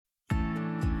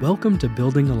Welcome to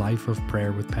Building a Life of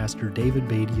Prayer with Pastor David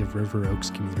Beatty of River Oaks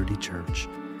Community Church,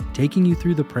 taking you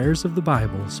through the prayers of the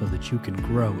Bible so that you can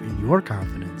grow in your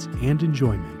confidence and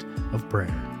enjoyment of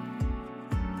prayer.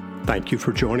 Thank you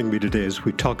for joining me today as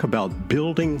we talk about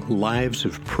building lives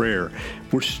of prayer.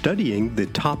 We're studying the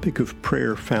topic of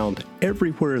prayer found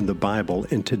everywhere in the Bible,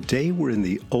 and today we're in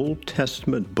the Old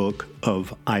Testament book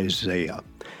of Isaiah.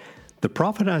 The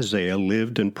prophet Isaiah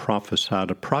lived and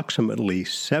prophesied approximately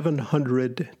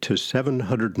 700 to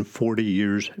 740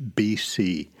 years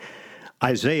BC.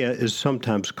 Isaiah is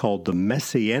sometimes called the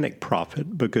Messianic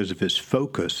prophet because of his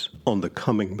focus on the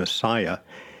coming Messiah.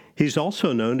 He's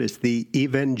also known as the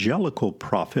evangelical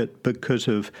prophet because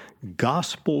of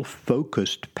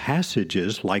gospel-focused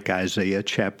passages like Isaiah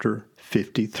chapter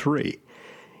 53.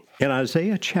 In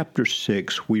Isaiah chapter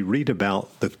 6, we read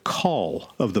about the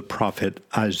call of the prophet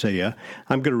Isaiah.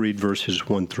 I'm going to read verses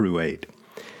 1 through 8.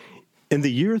 In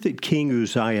the year that King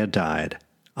Uzziah died,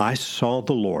 I saw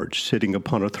the Lord sitting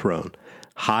upon a throne,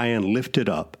 high and lifted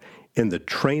up, and the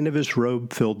train of his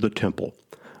robe filled the temple.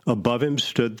 Above him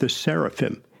stood the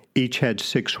seraphim. Each had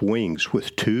 6 wings.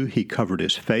 With 2 he covered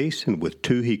his face, and with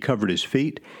 2 he covered his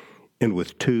feet, and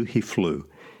with 2 he flew.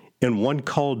 And one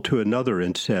called to another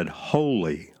and said,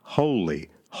 Holy, holy,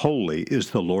 holy is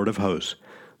the Lord of hosts.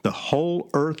 The whole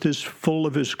earth is full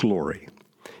of his glory.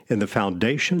 And the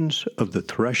foundations of the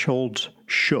thresholds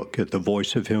shook at the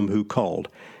voice of him who called,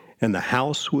 and the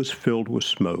house was filled with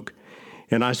smoke.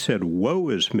 And I said, Woe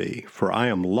is me, for I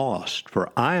am lost, for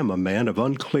I am a man of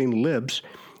unclean lips,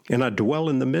 and I dwell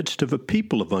in the midst of a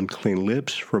people of unclean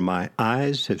lips, for my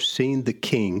eyes have seen the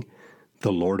King,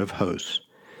 the Lord of hosts.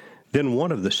 Then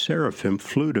one of the seraphim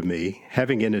flew to me,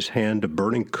 having in his hand a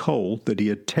burning coal that he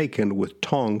had taken with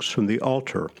tongs from the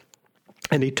altar.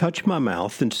 And he touched my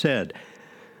mouth and said,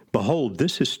 Behold,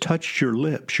 this has touched your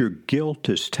lips. Your guilt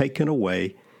is taken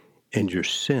away, and your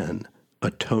sin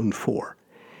atoned for.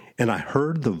 And I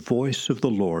heard the voice of the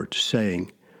Lord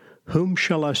saying, Whom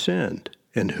shall I send,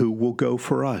 and who will go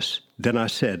for us? Then I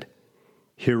said,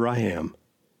 Here I am,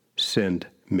 send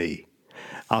me.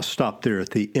 I'll stop there at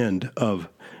the end of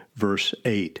verse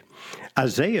 8.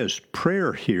 Isaiah's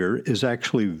prayer here is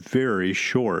actually very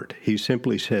short. He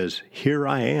simply says, Here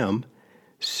I am,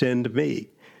 send me.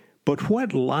 But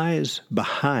what lies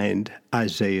behind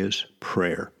Isaiah's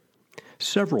prayer?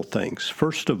 Several things.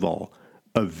 First of all,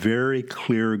 a very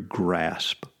clear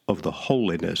grasp of the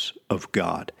holiness of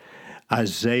God.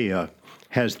 Isaiah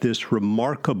has this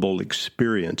remarkable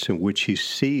experience in which he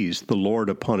sees the Lord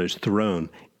upon his throne,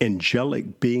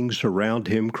 angelic beings around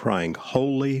him crying,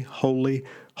 Holy, holy,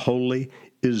 holy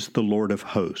is the Lord of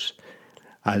hosts.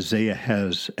 Isaiah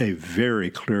has a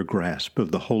very clear grasp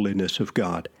of the holiness of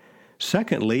God.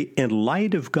 Secondly, in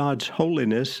light of God's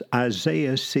holiness,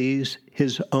 Isaiah sees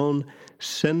his own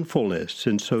sinfulness,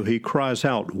 and so he cries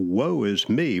out, Woe is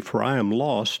me, for I am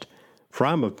lost, for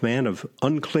I am a man of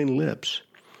unclean lips.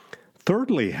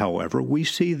 Thirdly, however, we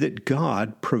see that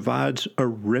God provides a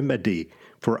remedy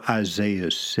for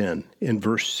Isaiah's sin. In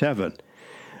verse 7,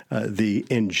 the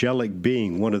angelic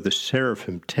being, one of the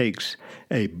seraphim, takes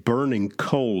a burning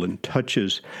coal and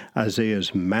touches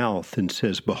Isaiah's mouth and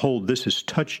says, Behold, this has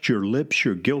touched your lips,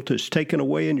 your guilt is taken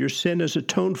away, and your sin is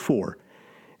atoned for.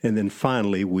 And then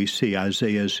finally, we see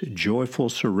Isaiah's joyful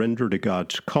surrender to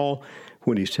God's call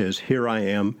when he says, Here I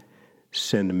am,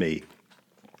 send me.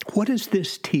 What does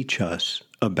this teach us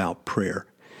about prayer?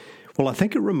 Well, I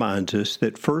think it reminds us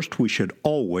that first we should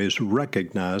always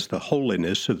recognize the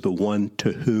holiness of the one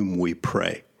to whom we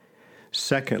pray.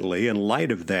 Secondly, in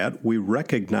light of that, we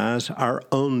recognize our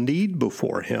own need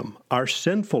before him, our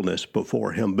sinfulness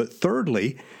before him. But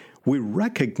thirdly, we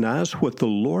recognize what the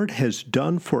Lord has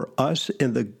done for us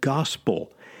in the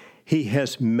gospel. He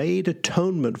has made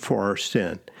atonement for our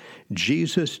sin.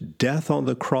 Jesus' death on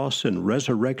the cross and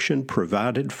resurrection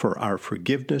provided for our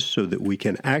forgiveness so that we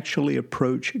can actually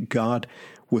approach God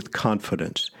with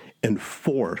confidence. And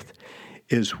fourth,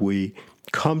 as we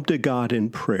come to God in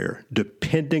prayer,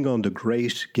 depending on the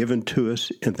grace given to us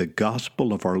in the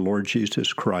gospel of our Lord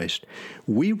Jesus Christ,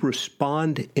 we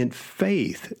respond in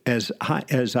faith, as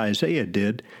Isaiah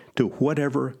did, to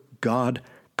whatever God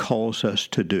calls us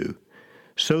to do,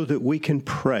 so that we can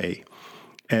pray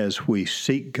as we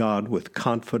seek God with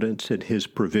confidence in his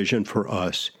provision for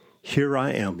us. Here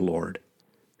I am, Lord,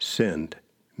 send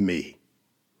me.